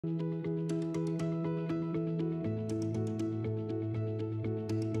The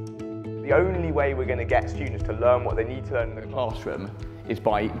only way we're going to get students to learn what they need to learn in the classroom is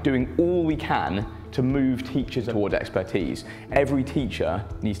by doing all we can to move teachers toward expertise. Every teacher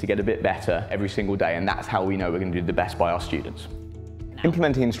needs to get a bit better every single day, and that's how we know we're going to do the best by our students.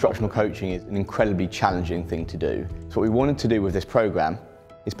 Implementing instructional coaching is an incredibly challenging thing to do. So what we wanted to do with this programme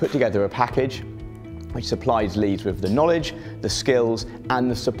is put together a package which supplies leads with the knowledge, the skills and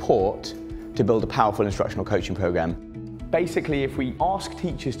the support to build a powerful instructional coaching programme. Basically, if we ask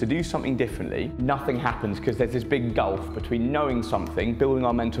teachers to do something differently, nothing happens because there's this big gulf between knowing something, building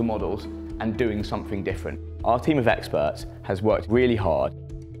our mental models, and doing something different. Our team of experts has worked really hard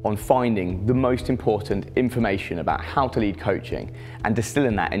on finding the most important information about how to lead coaching and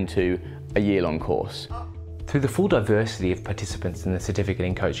distilling that into a year-long course. Through the full diversity of participants in the Certificate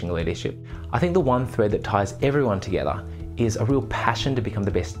in Coaching and Leadership, I think the one thread that ties everyone together is a real passion to become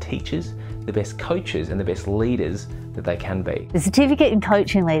the best teachers, the best coaches and the best leaders that they can be. The Certificate in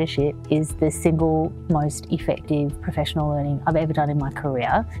Coaching and Leadership is the single most effective professional learning I've ever done in my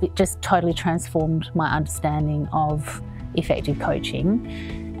career. It just totally transformed my understanding of effective coaching,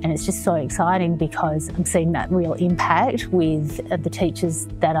 and it's just so exciting because I'm seeing that real impact with the teachers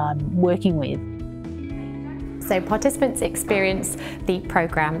that I'm working with. So participants experience the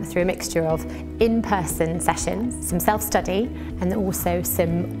programme through a mixture of in-person sessions, some self-study and also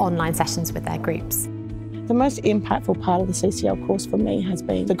some online sessions with their groups. The most impactful part of the CCL course for me has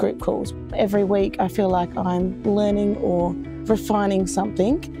been the group calls. Every week I feel like I'm learning or refining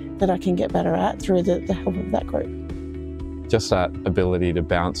something that I can get better at through the help of that group. Just that ability to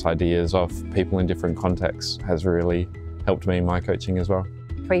bounce ideas off people in different contexts has really helped me in my coaching as well.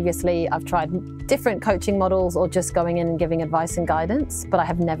 Previously, I've tried different coaching models or just going in and giving advice and guidance, but I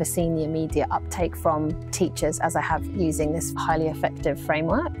have never seen the immediate uptake from teachers as I have using this highly effective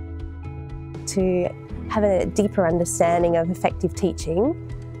framework. To have a deeper understanding of effective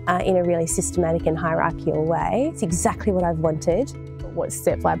teaching in a really systematic and hierarchical way, it's exactly what I've wanted. What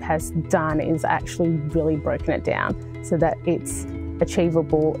Steplab has done is actually really broken it down so that it's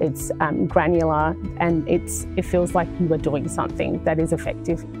achievable, it's granular, and it feels like you are doing something that is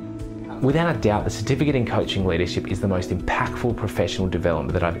effective. Without a doubt, the Certificate in Coaching Leadership is the most impactful professional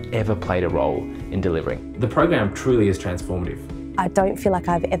development that I've ever played a role in delivering. The program truly is transformative. I don't feel like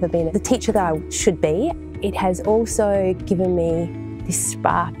I've ever been the teacher that I should be. It has also given me this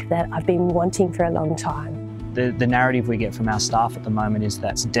spark that I've been wanting for a long time. The narrative we get from our staff at the moment is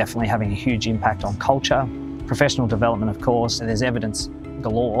that it's definitely having a huge impact on culture, professional development of course, and there's evidence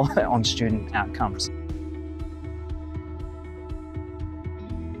galore on student outcomes.